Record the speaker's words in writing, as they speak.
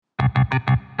Ladies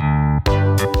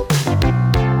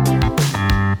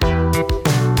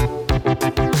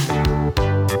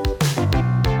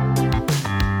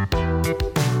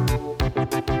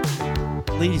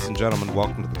and gentlemen,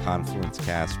 welcome to the Confluence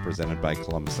Cast presented by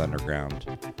Columbus Underground.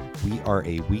 We are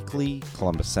a weekly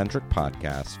Columbus-centric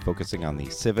podcast focusing on the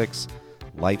civics,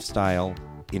 lifestyle,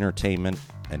 entertainment,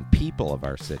 and people of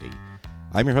our city.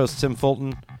 I'm your host, Tim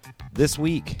Fulton. This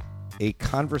week, a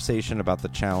conversation about the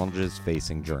challenges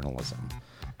facing journalism.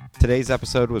 Today's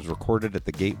episode was recorded at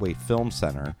the Gateway Film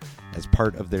Center as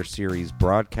part of their series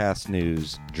Broadcast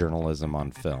News Journalism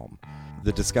on Film.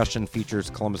 The discussion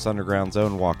features Columbus Underground's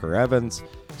own Walker Evans,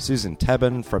 Susan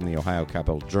Tebben from the Ohio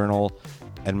Capital Journal,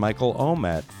 and Michael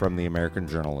Omet from the American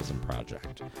Journalism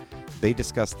Project. They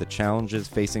discuss the challenges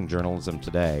facing journalism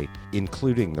today,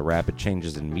 including the rapid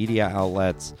changes in media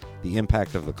outlets, the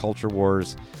impact of the culture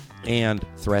wars, and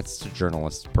threats to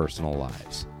journalists' personal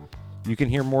lives. You can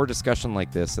hear more discussion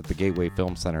like this at the Gateway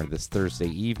Film Center this Thursday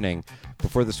evening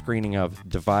before the screening of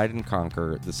Divide and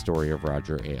Conquer: The Story of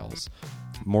Roger Ailes.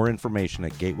 More information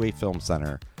at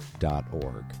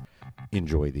gatewayfilmcenter.org.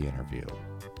 Enjoy the interview.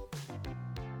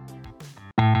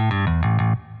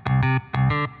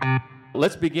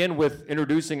 Let's begin with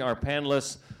introducing our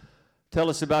panelists. Tell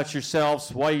us about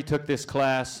yourselves, why you took this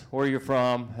class, where you're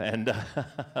from, and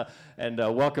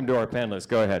welcome to our panelists.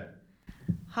 Go ahead.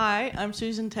 Hi, I'm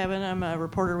Susan Tebben. I'm a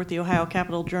reporter with the Ohio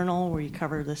Capital Journal, where you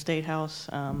cover the State House,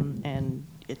 and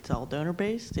it's all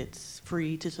donor-based. It's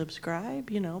free to subscribe,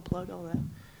 plug all that.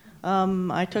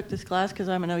 I took this class because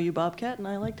I'm an OU Bobcat, and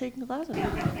I like taking classes.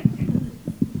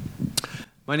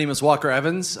 My name is Walker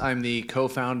Evans. I'm the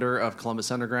co-founder of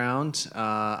Columbus Underground.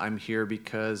 I'm here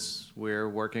because we're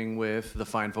working with the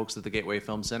fine folks at the Gateway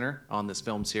Film Center on this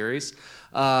film series.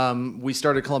 We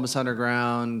started Columbus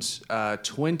Underground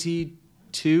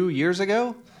 22 years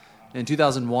ago, in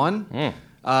 2001,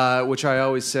 which I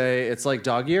always say it's like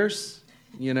dog years.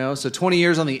 So 20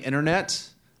 years on the internet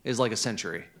is like a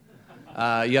century.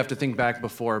 You have to think back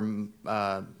before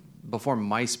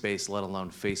MySpace, let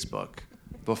alone Facebook,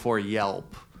 before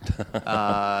Yelp.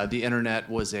 The internet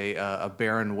was a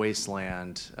barren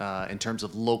wasteland in terms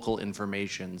of local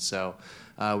information. So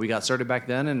we got started back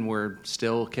then, and we're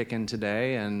still kicking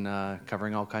today and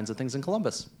covering all kinds of things in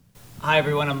Columbus. Hi,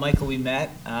 everyone. I'm Michael Ouimet.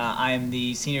 I'm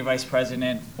the Senior Vice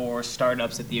President for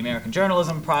Startups at the American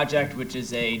Journalism Project, which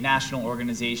is a national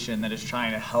organization that is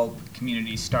trying to help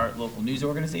communities start local news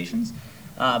organizations.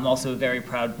 I'm also a very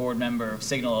proud board member of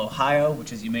Signal Ohio,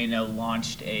 which, as you may know,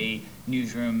 launched a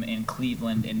newsroom in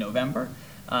Cleveland in November.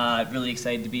 Really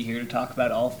excited to be here to talk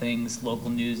about all things local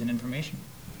news and information.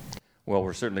 Well,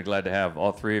 we're certainly glad to have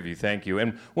all three of you. Thank you.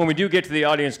 And when we do get to the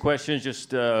audience questions,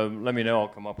 just let me know. I'll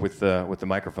come up with the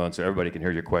microphone so everybody can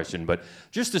hear your question. But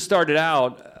just to start it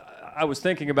out, I was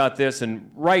thinking about this, and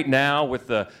right now, with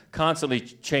the constantly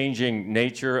changing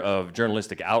nature of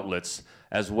journalistic outlets,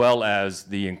 as well as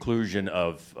the inclusion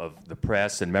of the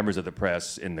press and members of the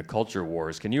press in the culture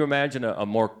wars, can you imagine a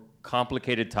more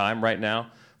complicated time right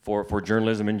now for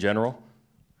journalism in general?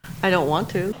 I don't want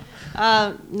to.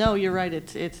 No, you're right.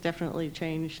 It's definitely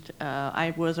changed.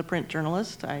 I was a print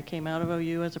journalist. I came out of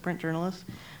OU as a print journalist.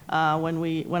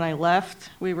 When I left,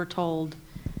 we were told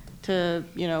to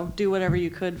do whatever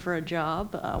you could for a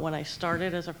job. When I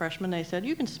started as a freshman, they said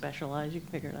you can specialize, you can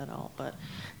figure that out. But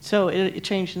so it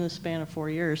changed in the span of 4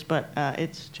 years. But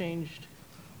it's changed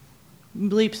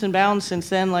leaps and bounds since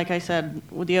then. Like I said,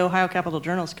 with the Ohio Capital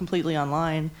Journal is completely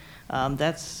online.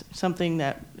 That's something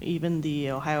that even the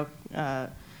Ohio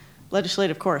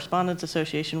Legislative Correspondents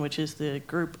Association, which is the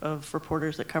group of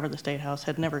reporters that cover the State House,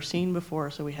 had never seen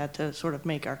before, so we had to sort of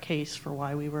make our case for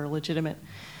why we were legitimate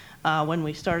when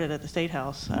we started at the State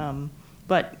House.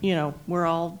 But, we're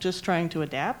all just trying to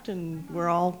adapt, and we're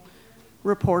all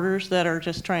reporters that are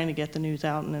just trying to get the news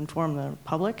out and inform the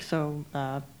public, so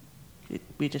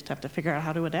we just have to figure out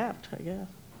how to adapt, I guess.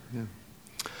 Yeah.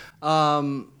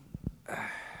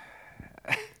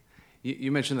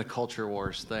 You mentioned the culture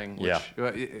wars thing. Which,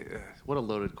 what a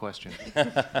loaded question.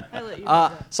 I let you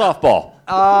Softball.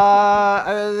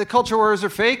 The culture wars are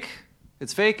fake.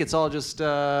 It's fake. It's all just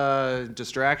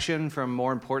distraction from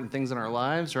more important things in our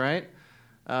lives, right?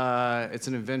 It's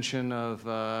an invention of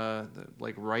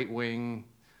right-wing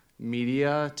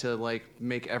media to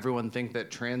make everyone think that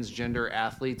transgender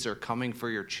athletes are coming for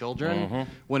your children,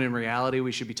 when in reality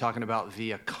we should be talking about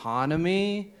the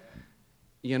economy,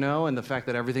 and the fact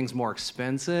that everything's more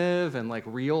expensive and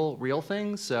real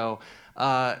things. So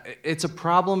it's a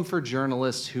problem for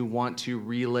journalists who want to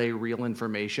relay real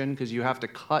information, because you have to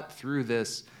cut through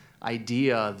this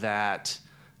idea that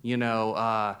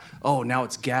now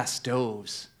it's gas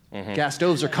stoves Gas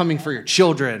stoves are coming for your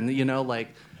children.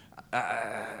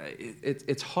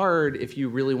 It's hard if you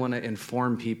really want to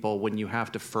inform people when you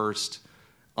have to first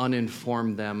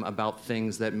uninform them about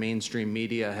things that mainstream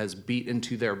media has beat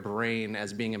into their brain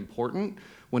as being important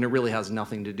when it really has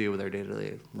nothing to do with their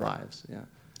day-to-day lives. Yeah.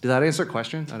 Did that answer the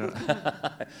question? I don't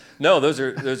know. No, those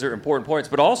are important points.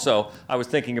 But also, I was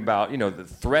thinking about the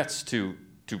threats to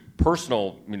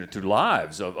personal, to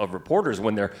lives of reporters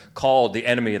when they're called the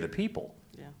enemy of the people.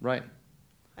 Yeah. Right.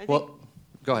 Well,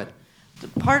 go ahead.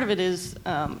 Part of it is,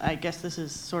 I guess this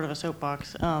is sort of a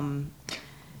soapbox.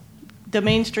 The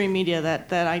mainstream media,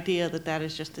 that idea that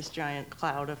is just this giant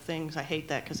cloud of things. I hate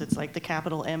that because it's like the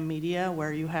capital M media,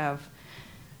 where you have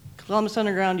Columbus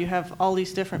Underground, you have all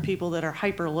these different people that are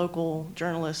hyper-local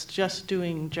journalists just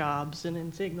doing jobs, and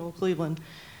in Signal, Cleveland,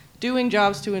 doing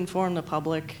jobs to inform the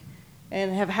public,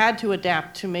 and have had to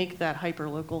adapt to make that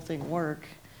hyper-local thing work.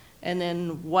 And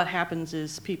then what happens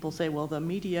is people say, well, the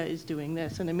media is doing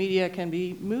this, and the media can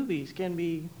be movies, can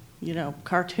be,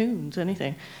 cartoons,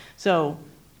 anything. So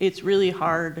it's really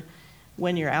hard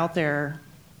when you're out there,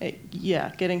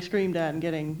 getting screamed at and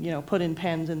getting, put in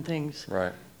pens and things.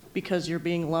 Right. Because you're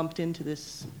being lumped into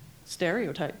this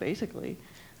stereotype, basically,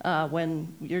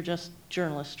 when you're just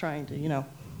journalists trying to,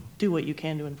 do what you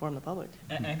can to inform the public.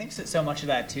 And I think so much of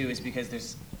that, too, is because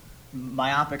there's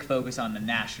myopic focus on the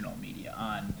national media.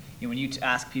 When you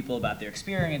ask people about their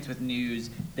experience with news,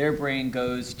 their brain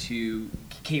goes to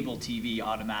cable TV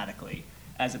automatically,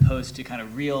 as opposed to kind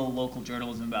of real local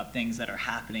journalism about things that are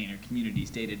happening in your communities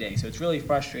day to day. So it's really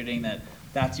frustrating that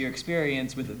that's your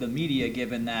experience with the media,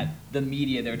 given that the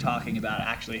media they're talking about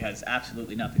actually has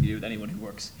absolutely nothing to do with anyone who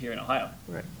works here in Ohio.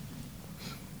 Right.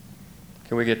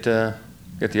 Can we get the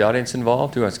audience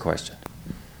involved? Who has a question?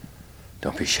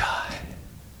 Don't be shy.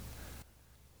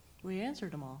 We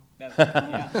answered them all.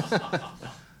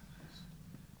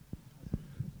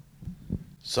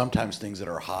 Sometimes things that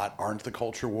are hot aren't the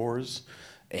culture wars,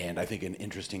 and I think an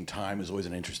interesting time is always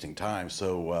an interesting time.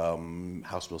 So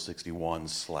House Bill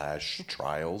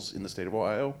 61/trials in the state of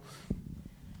Ohio.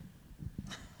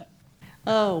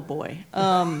 Oh, boy.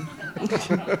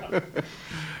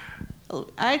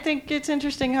 I think it's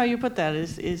interesting how you put that,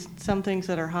 is some things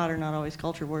that are hot are not always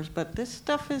culture wars, but this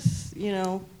stuff is,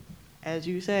 as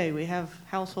you say, we have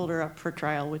Householder up for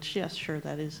trial, which, yes, sure,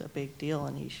 that is a big deal,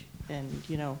 and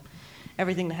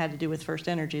everything that had to do with First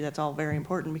Energy, that's all very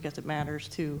important because it matters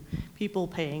to people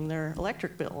paying their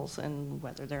electric bills and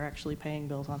whether they're actually paying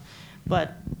bills on.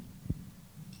 But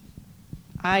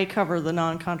I cover the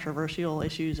non-controversial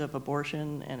issues of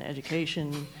abortion and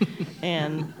education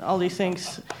and all these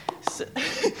things.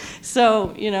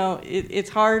 So it's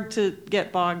hard to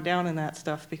get bogged down in that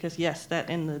stuff because, yes,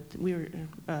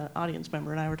 audience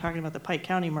member and I were talking about the Pike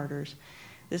County murders.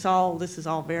 This is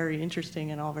all very interesting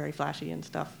and all very flashy and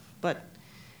stuff. But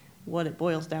what it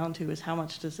boils down to is how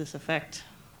much does this affect,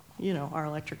 our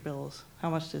electric bills? How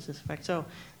much does this affect? So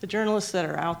the journalists that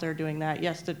are out there doing that,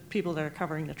 yes, the people that are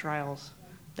covering the trials,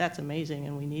 that's amazing,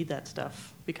 and we need that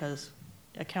stuff because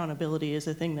accountability is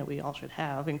a thing that we all should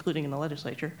have, including in the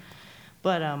legislature.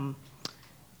 But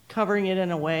covering it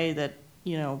in a way that,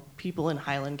 people in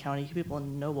Highland County, people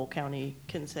in Noble County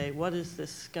can say, what is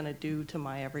this going to do to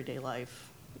my everyday life,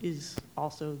 is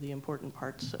also the important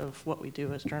parts of what we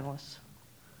do as journalists.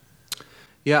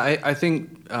 Yeah, I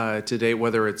think today,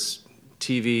 whether it's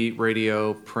TV,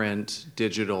 radio, print,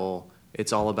 digital,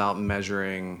 it's all about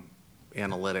measuring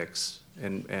analytics.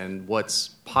 And what's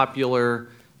popular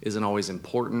isn't always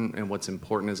important, and what's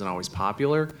important isn't always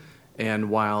popular. And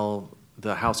while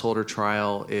the Householder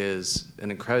trial is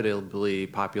an incredibly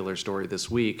popular story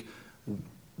this week,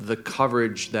 the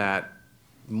coverage that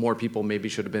more people maybe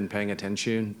should have been paying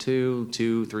attention to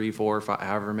 2, 3, 4, 5,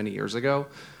 however many years ago,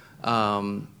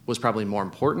 was probably more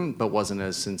important, but wasn't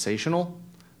as sensational.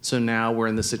 So now we're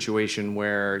in the situation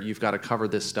where you've got to cover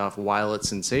this stuff while it's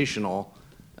sensational,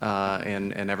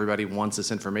 and everybody wants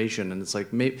this information. And it's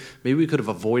like, maybe we could have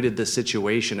avoided this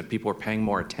situation if people were paying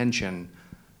more attention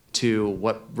to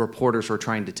what reporters were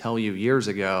trying to tell you years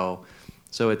ago.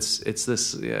 So it's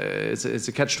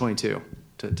a catch-22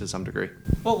 to some degree.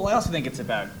 Well, I also think it's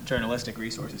about journalistic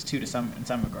resources too. In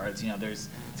some regards,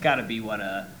 it's got to be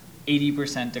a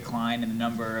 80% decline in the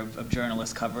number of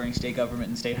journalists covering state government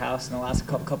and state house in the last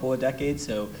couple of decades.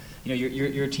 So,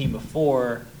 your team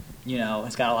before,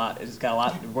 has got a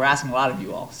lot. We're asking a lot of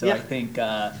you all. So yeah. I think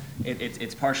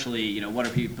it's partially, what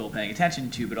are people paying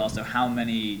attention to, but also how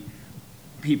many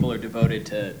people are devoted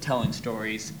to telling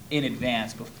stories in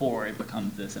advance before it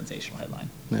becomes the sensational headline.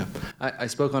 Yeah, I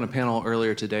spoke on a panel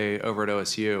earlier today over at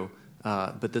OSU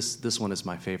But this one is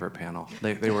my favorite panel.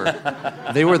 They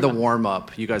were the warm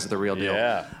up. You guys are the real deal.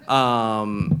 Yeah.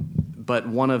 But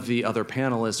one of the other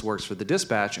panelists works for the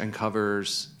Dispatch and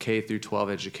covers K through 12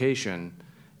 education.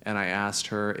 And I asked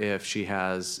her if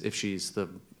she's the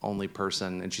only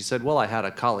person, and she said, well, I had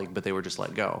a colleague, but they were just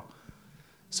let go.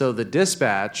 So the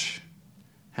Dispatch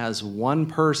has one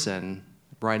person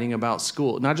writing about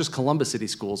school, not just Columbus City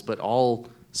schools, but all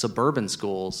suburban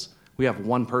schools. We have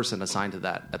one person assigned to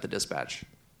that at the Dispatch.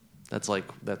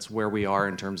 That's where we are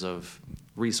in terms of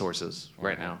resources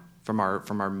right now from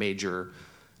our major,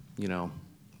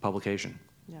 publication.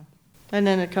 Yeah. And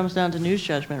then it comes down to news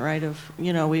judgment, right? Of,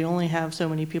 we only have so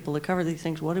many people to cover these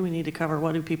things. What do we need to cover?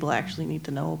 What do people actually need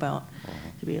to know about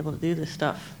to be able to do this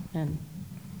stuff? And,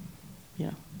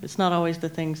 it's not always the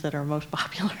things that are most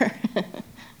popular.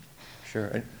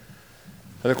 Sure.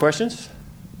 Other questions?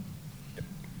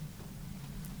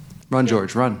 Run,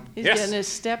 George, run. He's Yes. getting his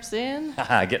steps in.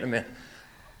 Get them in.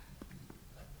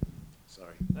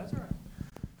 Sorry. That's all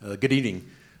right. Good evening.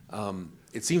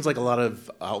 It seems like a lot of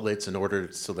outlets, in order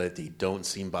so that they don't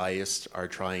seem biased, are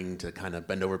trying to kind of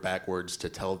bend over backwards to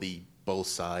tell both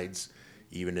sides,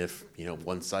 even if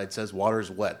one side says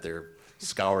water's wet, they're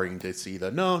scouring to see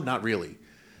no, not really.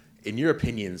 In your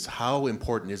opinions, how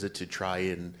important is it to try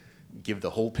and give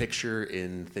the whole picture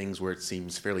in things where it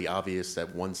seems fairly obvious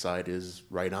that one side is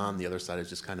right on, the other side is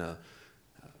just kind of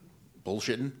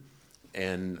bullshitting?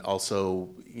 And also,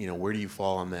 where do you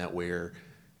fall on that where,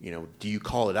 do you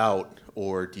call it out,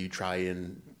 or do you try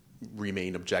and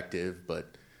remain objective,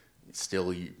 but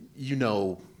still,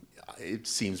 it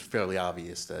seems fairly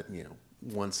obvious that,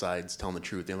 one side's telling the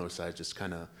truth, the other side's just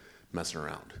kind of messing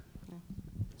around?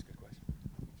 That's a good question.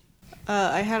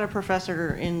 I had a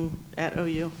professor at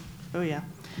OU. Oh, yeah.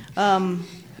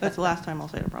 That's the last time I'll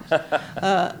say it, I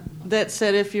promise. That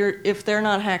said, if they're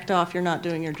not hacked off, you're not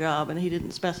doing your job. And he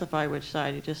didn't specify which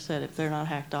side. He just said, if they're not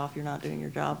hacked off, you're not doing your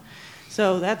job.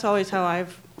 So that's always how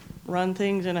I've run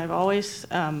things. And I've always,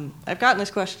 I've gotten this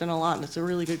question a lot, and it's a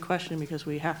really good question because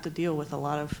we have to deal with a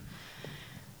lot of,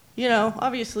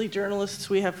 obviously journalists,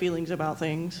 we have feelings about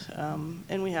things,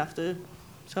 and we have to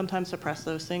sometimes suppress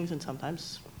those things, and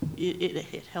sometimes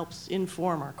it helps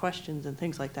inform our questions and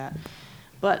things like that.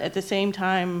 But at the same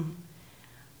time,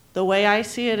 the way I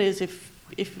see it is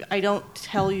if I don't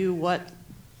tell you what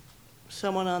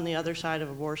someone on the other side of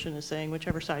abortion is saying,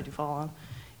 whichever side you fall on,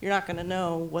 you're not going to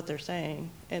know what they're saying.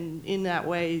 And in that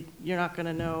way, you're not going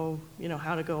to know,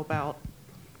 how to go about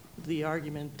the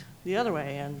argument the other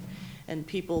way. And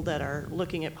people that are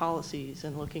looking at policies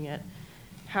and looking at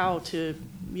how to,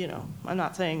 I'm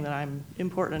not saying that I'm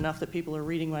important enough that people are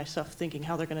reading my stuff thinking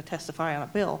how they're going to testify on a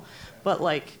bill, but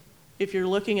if you're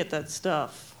looking at that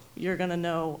stuff, you're going to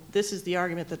know this is the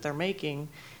argument that they're making.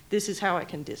 This is how I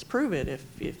can disprove it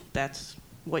if that's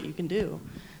what you can do.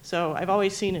 So I've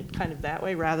always seen it kind of that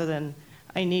way rather than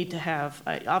I need to have,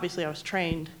 obviously I was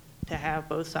trained to have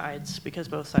both sides because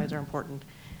both sides are important.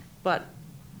 But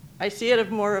I see it as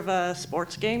more of a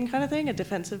sports game kind of thing, a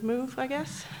defensive move, I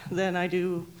guess, than I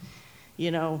do,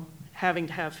 having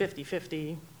to have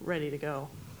 50-50 ready to go.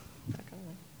 That kind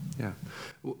of thing.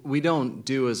 Yeah. We don't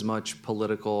do as much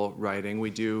political writing.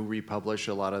 We do republish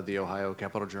a lot of the Ohio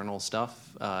Capitol Journal stuff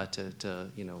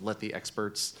to let the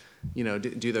experts,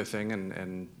 do their thing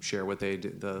and share what they do,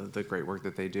 the great work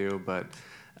that they do. But,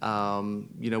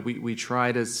 we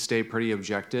try to stay pretty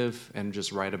objective and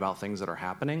just write about things that are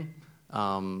happening.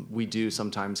 We do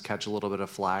sometimes catch a little bit of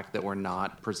flack that we're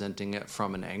not presenting it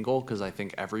from an angle because I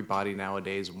think everybody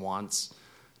nowadays wants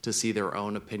to see their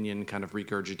own opinion kind of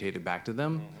regurgitated back to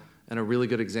them. And a really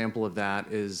good example of that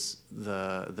is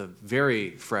the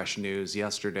very fresh news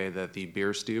yesterday that the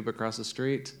beer stube across the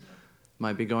street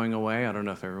might be going away. I don't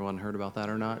know if everyone heard about that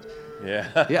or not.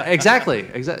 Yeah. Yeah,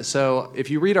 exactly. So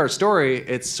if you read our story,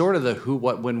 it's sort of the who,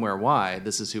 what, when, where, why.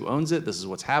 This is who owns it. This is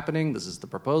what's happening. This is the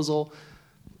proposal.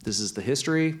 This is the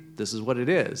history. This is what it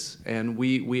is. And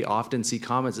we often see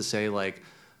comments that say,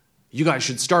 you guys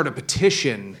should start a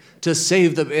petition to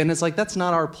save the... And it's that's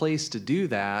not our place to do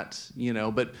that,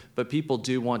 But people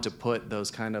do want to put those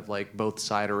kind of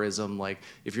both-siderism,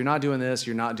 if you're not doing this,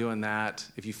 you're not doing that.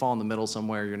 If you fall in the middle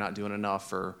somewhere, you're not doing enough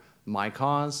for my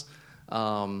cause.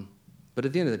 But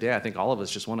at the end of the day, I think all of us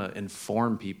just want to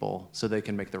inform people so they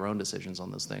can make their own decisions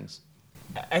on those things.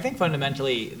 I think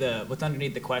fundamentally, what's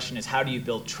underneath the question is how do you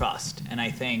build trust? And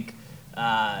I think,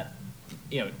 kind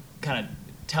of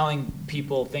telling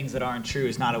people things that aren't true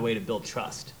is not a way to build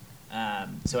trust.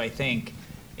 So I think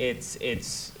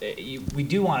we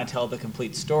do want to tell the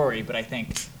complete story, but I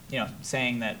think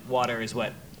saying that water is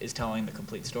what is telling the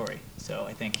complete story. So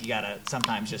I think you gotta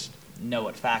sometimes just know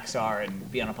what facts are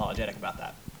and be unapologetic about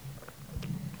that.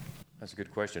 That's a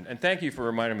good question. And thank you for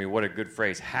reminding me what a good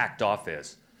phrase hacked off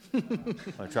is.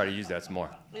 I'll try to use that some more.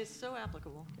 It's so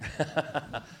applicable.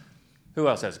 Who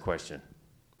else has a question?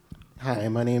 Hi,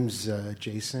 my name's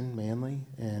Jason Manley,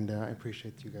 and I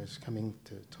appreciate you guys coming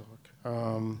to talk.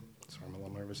 Sorry, I'm a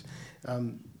little nervous.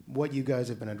 What you guys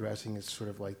have been addressing is sort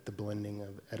of like the blending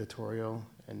of editorial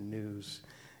and news,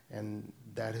 and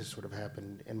that has sort of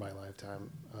happened in my lifetime.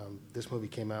 This movie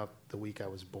came out the week I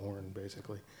was born,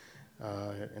 basically,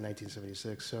 in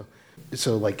 1976.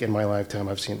 So like in my lifetime,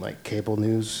 I've seen like cable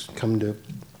news come to,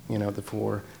 the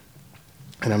fore,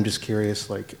 and I'm just curious,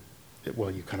 like,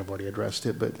 well, you kind of already addressed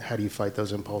it, but how do you fight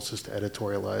those impulses to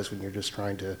editorialize when you're just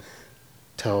trying to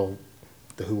tell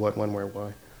the who, what, when, where,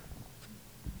 why?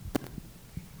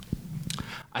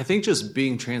 I think just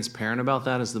being transparent about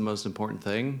that is the most important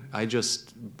thing.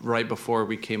 Right before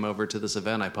we came over to this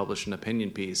event, I published an opinion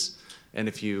piece. And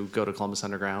if you go to Columbus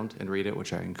Underground and read it,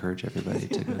 which I encourage everybody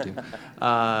to go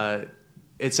do,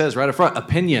 it says right up front,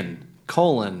 opinion, :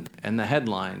 and the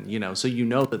headline, so you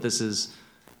know that this is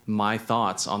my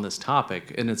thoughts on this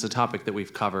topic. And it's a topic that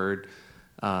we've covered.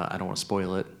 I don't want to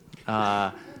spoil it.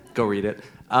 Go read it.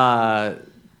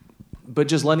 But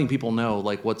just letting people know,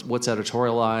 like, what's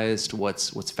editorialized,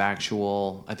 what's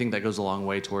factual. I think that goes a long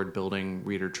way toward building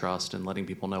reader trust and letting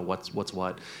people know what's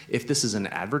what. If this is an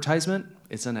advertisement,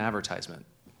 it's an advertisement.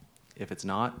 If it's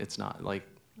not, it's not. Like,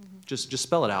 just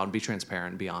spell it out and be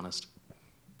transparent and be honest.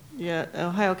 Yeah,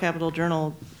 Ohio Capital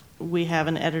Journal, we have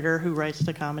an editor who writes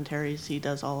the commentaries. He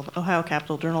does all of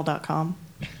OhioCapitalJournal.com.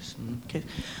 Okay.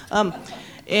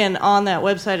 And on that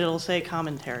website, it'll say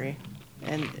commentary.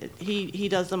 And he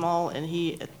does them all, and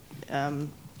we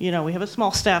have a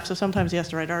small staff, so sometimes he has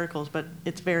to write articles, but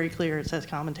it's very clear it says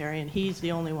commentary, and he's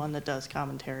the only one that does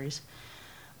commentaries.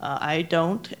 I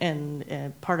don't,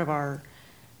 and part of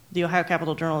the Ohio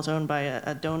Capital Journal is owned by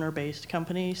a donor-based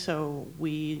company, so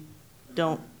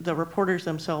the reporters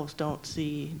themselves don't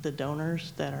see the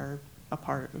donors that are a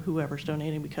part of whoever's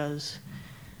donating, because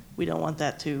we don't want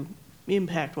that to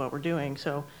impact what we're doing.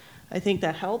 So I think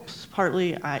that helps.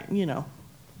 Partly, I'm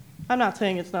not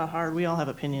saying it's not hard. We all have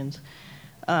opinions.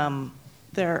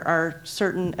 There are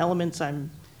certain elements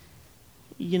I'm,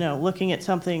 looking at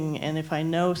something, and if I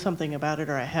know something about it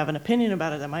or I have an opinion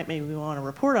about it, that might make me want to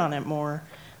report on it more,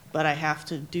 but I have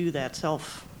to do that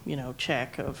self,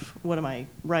 check of what am I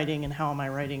writing and how am I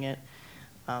writing it.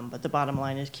 But the bottom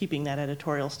line is keeping that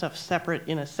editorial stuff separate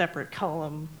in a separate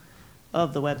column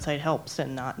of the website helps,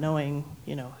 and not knowing,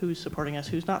 who's supporting us,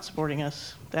 who's not supporting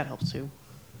us, that helps too.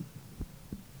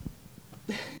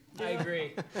 I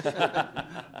agree.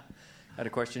 Had a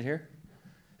question here?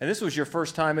 And this was your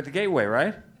first time at the Gateway,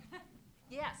 right?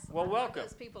 Yes. Well, welcome.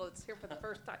 Those people that's here for the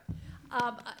first time.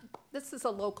 This is a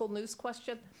local news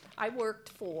question. I worked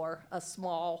for a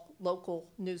small local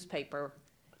newspaper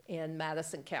in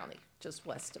Madison County, just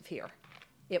west of here.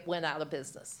 It went out of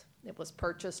business. It was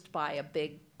purchased by a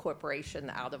big corporation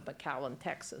out of McAllen,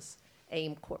 Texas,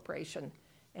 AIM Corporation,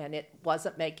 and it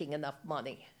wasn't making enough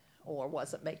money, or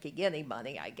wasn't making any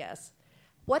money, I guess.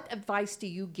 What advice do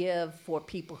you give for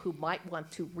people who might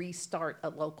want to restart a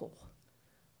local?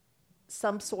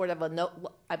 Some sort of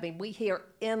we hear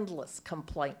endless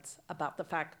complaints about the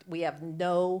fact we have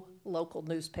no local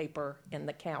newspaper in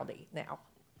the county now.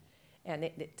 And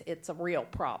it's a real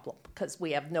problem, because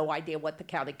we have no idea what the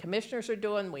county commissioners are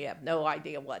doing. We have no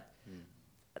idea what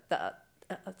the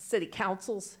city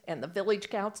councils and the village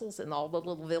councils and all the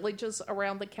little villages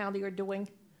around the county are doing.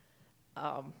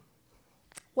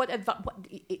 What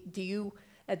do you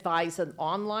advise an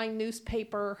online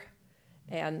newspaper,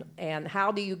 and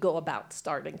how do you go about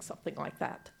starting something like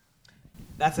that?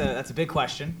 That's a big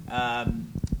question.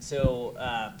 So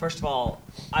first of all,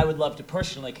 I would love to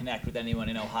personally connect with anyone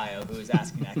in Ohio who is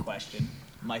asking that question.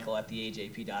 Michael at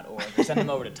theajp.org. Send them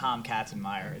over to Tom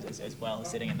Katzenmeyer as well, who's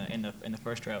sitting in the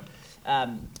first row.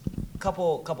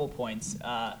 Couple points.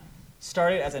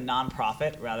 Start it as a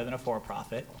nonprofit rather than a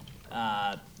for-profit.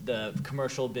 The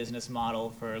commercial business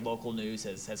model for local news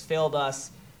has failed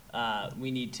us.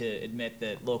 We need to admit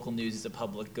that local news is a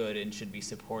public good and should be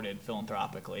supported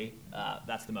philanthropically.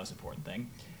 That's the most important thing.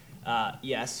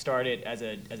 Yes, start it as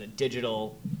a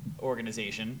digital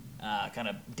organization. Kind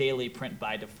of daily print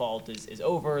by default is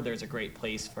over. There's a great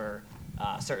place for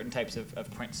certain types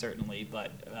of print, certainly,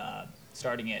 but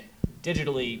starting it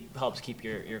digitally helps keep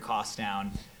your costs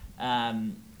down.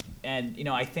 And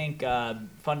I think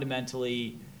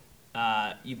fundamentally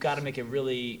you've got to make a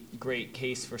really great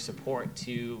case for support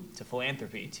to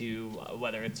philanthropy, to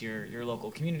whether it's your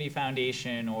local community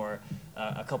foundation or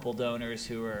a couple donors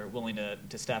who are willing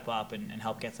to step up and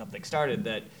help get something started,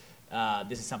 that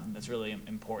this is something that's really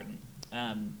important.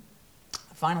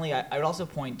 Finally, I would also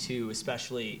point to,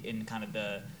 especially in kind of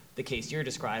the case you're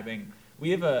describing, we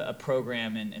have a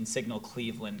program in Signal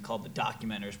Cleveland called the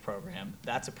Documenters Program.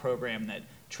 That's a program that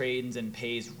trains and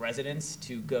pays residents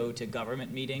to go to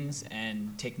government meetings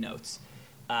and take notes.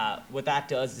 What that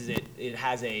does is it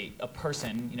has a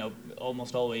person,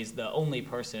 almost always the only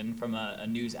person from a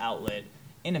news outlet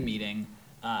in a meeting,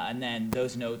 and then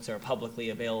those notes are publicly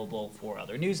available for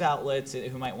other news outlets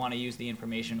who might want to use the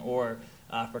information, or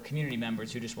for community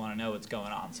members who just want to know what's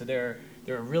going on. So there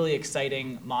are really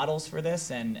exciting models for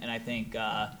this, and I think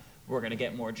we're going to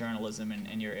get more journalism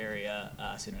in your area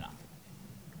soon enough.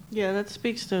 Yeah, that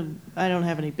speaks to, I don't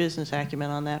have any business acumen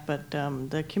on that, but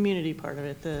the community part of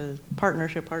it, the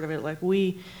partnership part of it,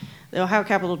 the Ohio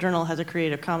Capital Journal has a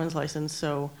Creative Commons license,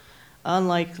 so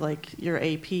unlike your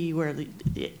AP, where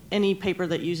any paper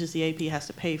that uses the AP has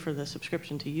to pay for the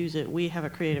subscription to use it, we have a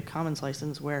Creative Commons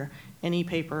license where any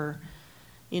paper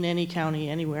in any county,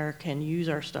 anywhere, can use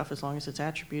our stuff as long as it's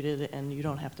attributed, and you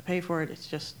don't have to pay for it. It's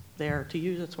just there to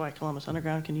use. That's why Columbus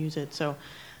Underground can use it. So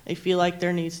I feel like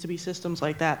there needs to be systems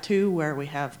like that too, where we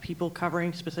have people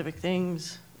covering specific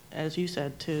things, as you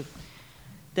said,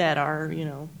 that are,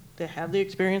 that have the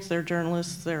experience, they're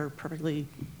journalists, they're perfectly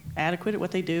adequate at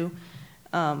what they do,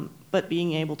 but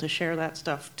being able to share that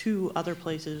stuff to other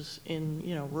places in,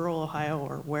 rural Ohio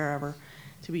or wherever,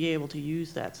 to be able to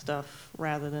use that stuff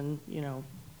rather than,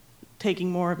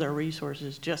 taking more of their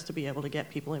resources just to be able to get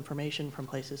people information from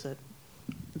places that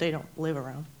they don't live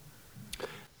around.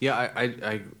 Yeah,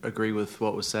 I agree with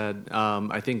what was said.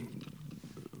 I think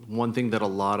one thing that a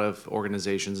lot of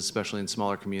organizations, especially in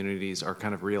smaller communities, are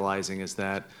kind of realizing is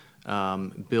that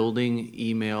building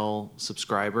email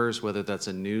subscribers, whether that's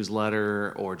a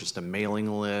newsletter or just a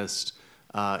mailing list,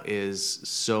 is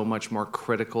so much more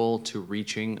critical to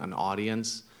reaching an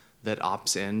audience that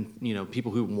opts in,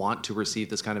 people who want to receive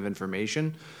this kind of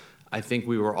information. I think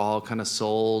we were all kind of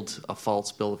sold a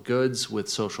false bill of goods with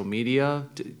social media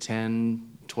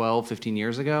 10, 12, 15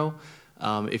 years ago.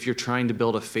 If you're trying to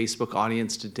build a Facebook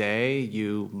audience today,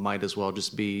 you might as well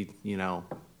just be,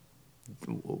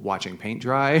 watching paint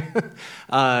dry.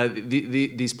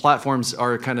 These platforms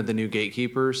are kind of the new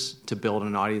gatekeepers to build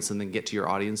an audience and then get to your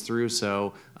audience through.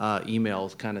 So email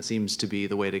kind of seems to be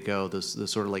the way to go, the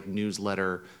sort of like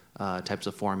newsletter types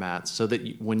of formats, so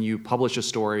that when you publish a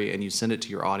story and you send it to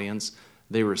your audience,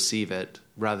 they receive it,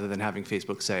 rather than having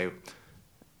Facebook say,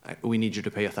 we need you to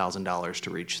pay $1,000 to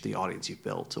reach the audience you've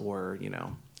built, or,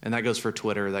 and that goes for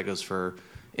Twitter, that goes for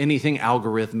anything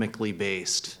algorithmically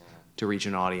based to reach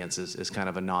an audience is kind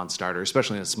of a non-starter,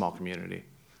 especially in a small community.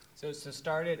 So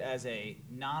start it as a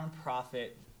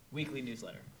nonprofit weekly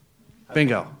newsletter.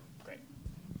 Bingo. Great.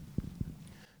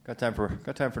 Got time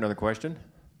for another question?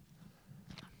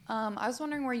 I was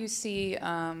wondering where you see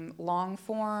long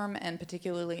form and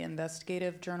particularly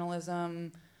investigative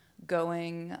journalism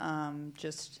going,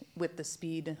 just with the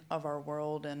speed of our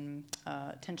world and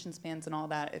attention spans and all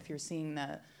that, if you're seeing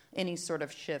any sort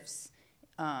of shifts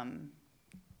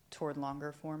toward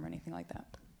longer form or anything like that.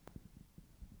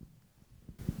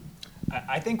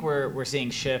 I think we're seeing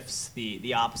shifts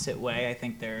the opposite way. I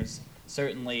think there's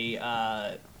certainly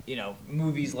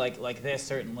movies like this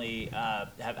certainly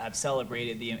have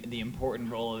celebrated the important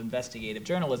role of investigative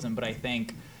journalism, but I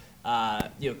think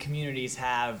communities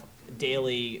have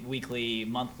daily, weekly,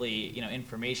 monthly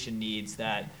information needs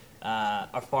that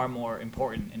are far more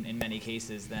important in many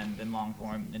cases than long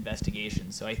form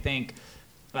investigations. So I think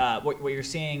what you're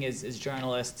seeing is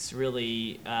journalists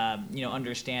really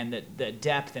understand that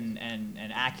depth and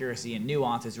accuracy and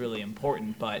nuance is really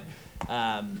important, but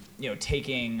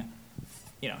taking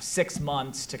 6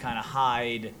 months to kind of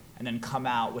hide and then come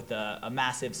out with a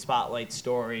massive spotlight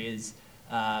story is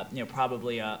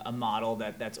probably a model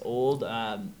that's old.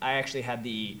 I actually had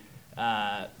the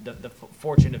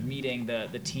fortune of meeting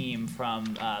the team from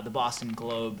the Boston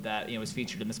Globe that was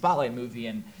featured in the Spotlight movie,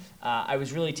 and I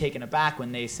was really taken aback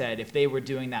when they said if they were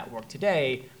doing that work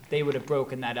today, they would have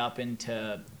broken that up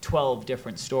into 12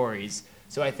 different stories.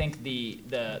 So I think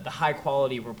the high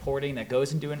quality reporting that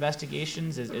goes into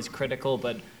investigations is critical,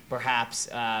 but perhaps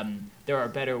there are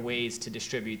better ways to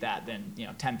distribute that than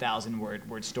 10,000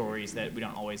 word stories that we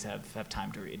don't always have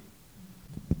time to read.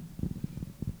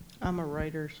 I'm a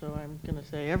writer, so I'm going to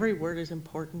say every word is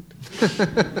important.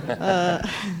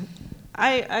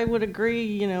 I would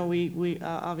agree. We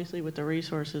obviously with the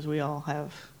resources, we all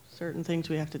have certain things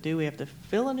we have to do. We have to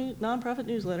fill a nonprofit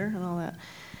newsletter and all that.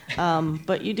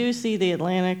 But you do see the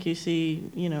Atlantic, you see,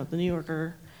 the New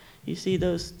Yorker, you see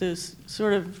those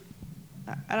sort of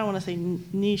I don't want to say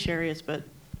niche areas, but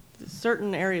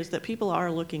certain areas that people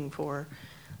are looking for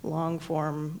long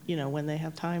form, when they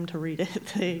have time to read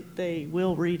it, they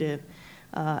will read it.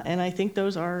 And I think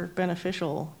those are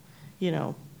beneficial.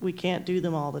 We can't do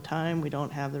them all the time. We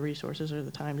don't have the resources or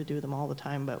the time to do them all the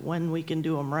time. But when we can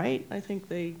do them right, I think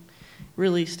they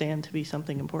really stand to be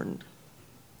something important.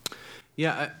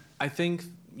 Yeah, I think,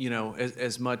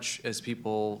 as much as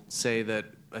people say that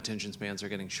attention spans are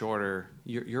getting shorter,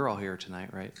 you're all here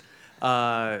tonight, right?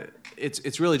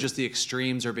 It's really just the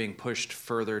extremes are being pushed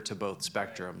further to both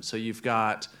spectrums. So you've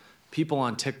got people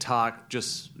on TikTok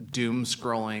just doom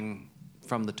scrolling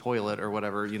from the toilet or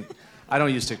whatever. I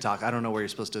don't use TikTok. I don't know where you're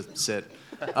supposed to sit.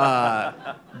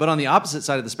 But on the opposite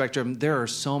side of the spectrum, there are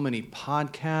so many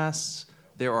podcasts.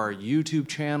 There are YouTube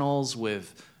channels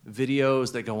with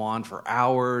videos that go on for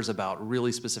hours about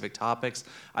really specific topics.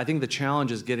 I think the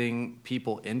challenge is getting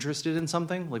people interested in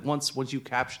something. Like once you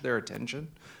capture their attention,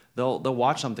 they'll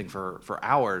watch something for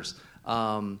hours.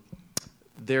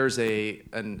 There's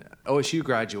an OSU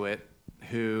graduate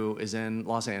who is in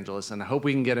Los Angeles, and I hope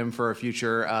we can get him for a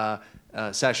future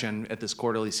session at this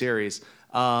quarterly series,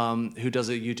 who does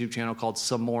a YouTube channel called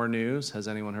Some More News. Has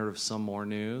anyone heard of Some More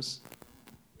News?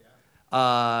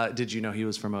 Yeah. Did you know he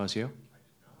was from OSU?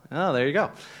 Oh, there you go.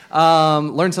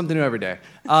 Learn something new every day.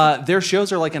 Their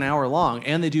shows are like an hour long,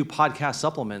 and they do podcast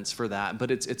supplements for that, but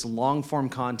it's long-form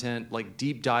content, like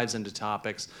deep dives into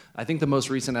topics. I think the most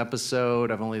recent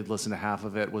episode, I've only listened to half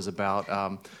of it, was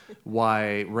about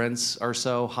why rents are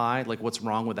so high, like what's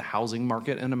wrong with the housing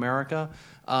market in America.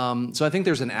 So I think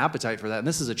there's an appetite for that, and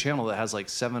this is a channel that has like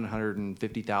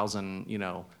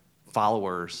 750,000,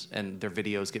 followers, and their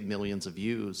videos get millions of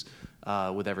views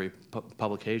with every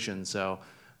publication. So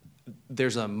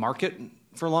there's a market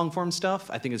for long-form stuff.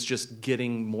 I think it's just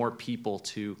getting more people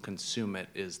to consume it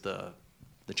is the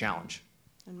challenge.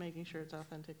 And making sure it's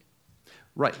authentic.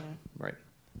 Right, Yeah. right.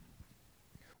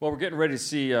 Well, we're getting ready to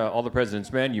see All the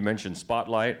President's Men. You mentioned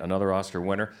Spotlight, another Oscar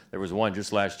winner. There was one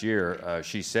just last year,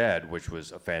 She Said, which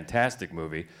was a fantastic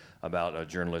movie about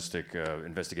journalistic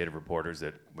investigative reporters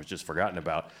that was just forgotten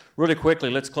about. Really quickly,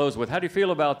 let's close with, how do you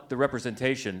feel about the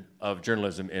representation of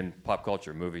journalism in pop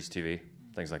culture, movies, TV,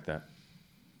 things like that?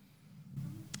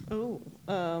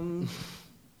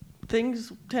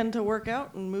 Things tend to work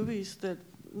out in movies that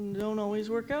don't always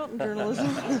work out in journalism.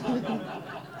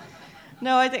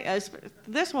 No, I think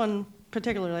this one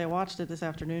particularly, I watched it this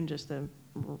afternoon just to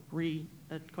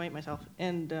reacquaint myself,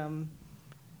 and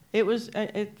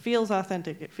it feels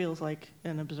authentic. It feels like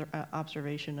an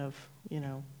observation of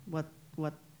what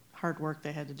hard work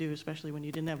they had to do, especially when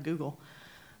you didn't have Google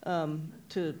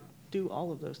to do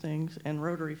all of those things, and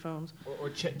rotary phones. Or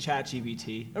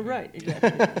ChatGPT. Right,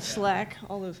 exactly. Slack,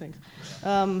 all those things.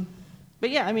 But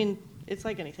yeah, I mean, it's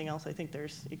like anything else. I think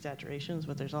there's exaggerations,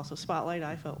 but there's also Spotlight.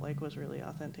 I felt like was really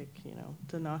authentic.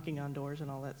 The knocking on doors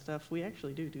and all that stuff. We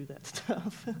actually do that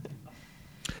stuff.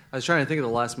 I was trying to think of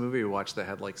the last movie we watched that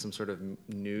had like some sort of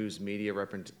news media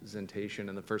representation,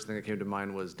 and the first thing that came to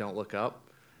mind was Don't Look Up.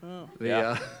 Oh.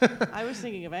 I was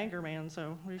thinking of Anchorman,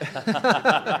 so.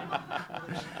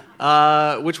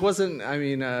 Which wasn't. I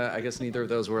mean, I guess neither of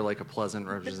those were like a pleasant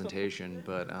representation,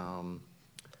 but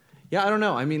yeah, I don't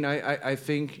know. I mean, I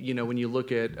think when you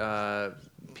look at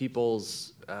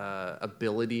people's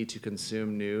ability to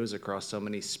consume news across so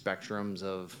many spectrums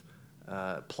of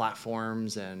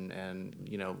platforms and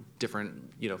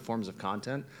different forms of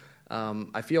content,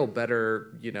 I feel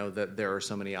better that there are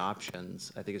so many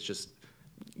options. I think it's just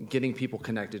getting people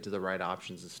connected to the right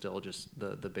options is still just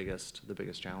the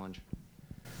biggest challenge.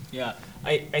 Yeah,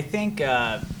 I think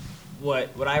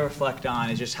what I reflect on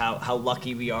is just how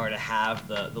lucky we are to have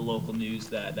the local news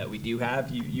that we do have.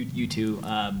 You two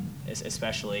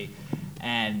especially,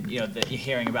 and you're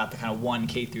hearing about the kind of one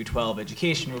K through 12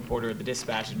 education reporter at the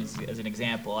Dispatch as an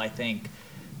example. I think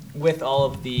with all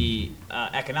of the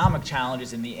economic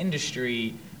challenges in the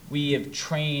industry, we have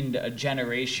trained a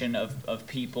generation of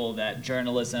people that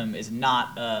journalism is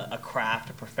not a craft,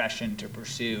 a profession to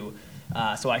pursue.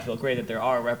 So I feel great that there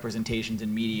are representations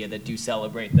in media that do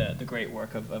celebrate the great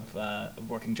work of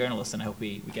working journalists, and I hope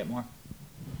we get more.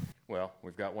 Well,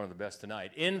 we've got one of the best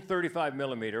tonight. In 35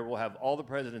 millimeter, we'll have All the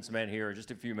President's Men here in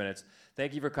just a few minutes.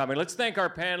 Thank you for coming. Let's thank our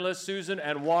panelists, Susan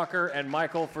and Walker and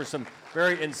Michael, for some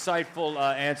very insightful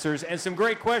answers and some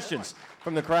great questions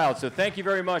from the crowd. So thank you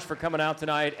very much for coming out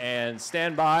tonight, and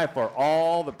stand by for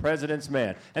All the President's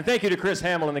Men. And thank you to Chris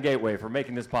Hamill and the Gateway for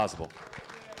making this possible.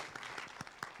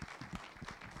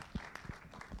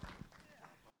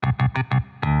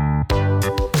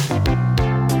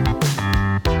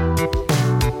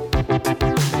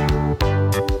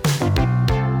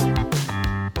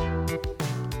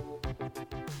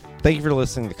 Thank you for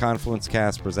listening to the Confluence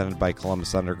Cast presented by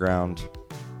Columbus Underground.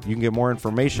 You can get more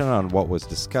information on what was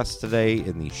discussed today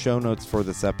in the show notes for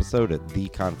this episode at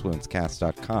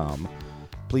theconfluencecast.com.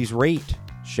 Please rate,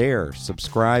 share,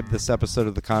 subscribe this episode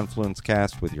of the Confluence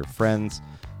Cast with your friends,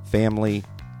 family,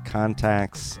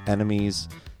 contacts, enemies,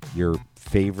 your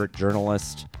favorite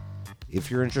journalist.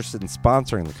 If you're interested in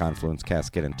sponsoring the Confluence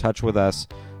Cast, get in touch with us.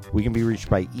 We can be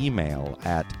reached by email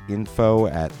at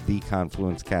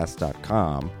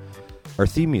info@theconfluencecast.com. Our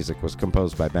theme music was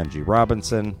composed by Benji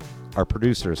Robinson. Our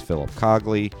producer is Philip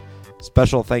Cogley.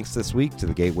 Special thanks this week to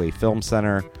the Gateway Film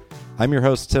Center. I'm your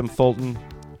host, Tim Fulton.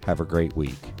 Have a great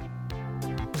week.